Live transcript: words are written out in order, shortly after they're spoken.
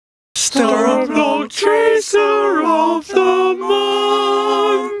Storror Traceur of the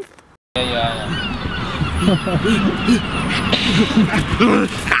month.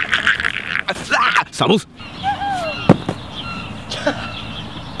 Pommills.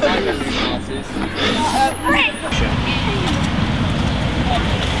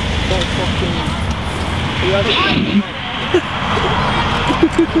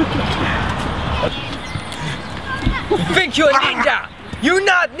 You think you're a ninja? You're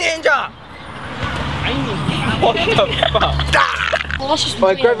not ninja! What the fuck? Oh, that's just My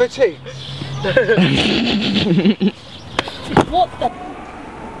weird. gravity. What the?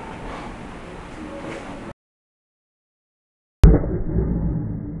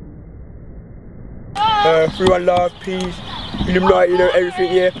 Free one love, peace, Illuminati, you know,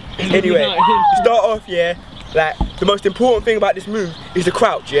 everything, yeah. Anyway, to start off, yeah, like, the most important thing about this move is the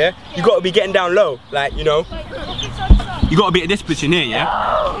crouch, yeah? You gotta be getting down low, like, you know. You gotta be at this position here,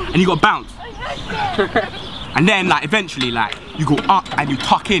 yeah? And you gotta bounce. And then, like, eventually, like, you go up and you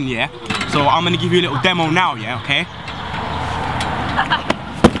tuck in, yeah? So I'm gonna give you a little demo now, yeah, okay?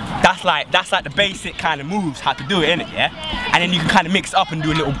 That's like the basic kind of moves, how to do it, innit, yeah? And then you can kind of mix it up and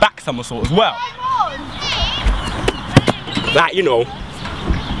do a little back somersault as well. Like, you know,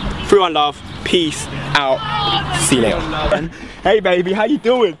 free one love, peace out, see you later. Hey baby, how you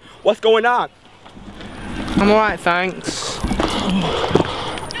doing? What's going on? I'm alright, thanks.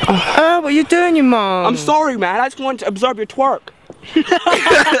 Oh, what are you doing, you mum? I'm sorry, man. I just wanted to observe your twerk.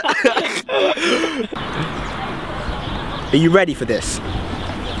 Are you ready for this?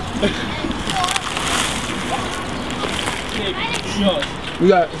 We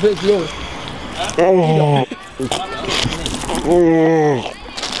got it's yours. Oh.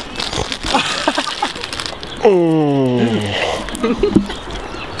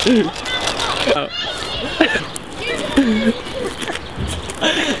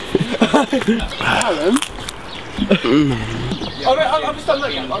 I'm just done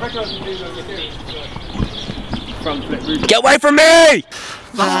looking. I reckon I can do front flip. Get away from me!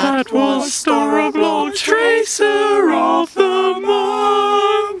 That was Storror Traceur of the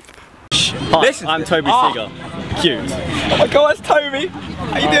month. Hi, Listen, I'm Toby Seager. Cute. Oh my god, it's Toby.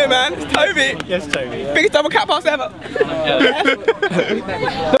 How you doing, man? It's Toby. Yes, Toby. Biggest double cat pass ever.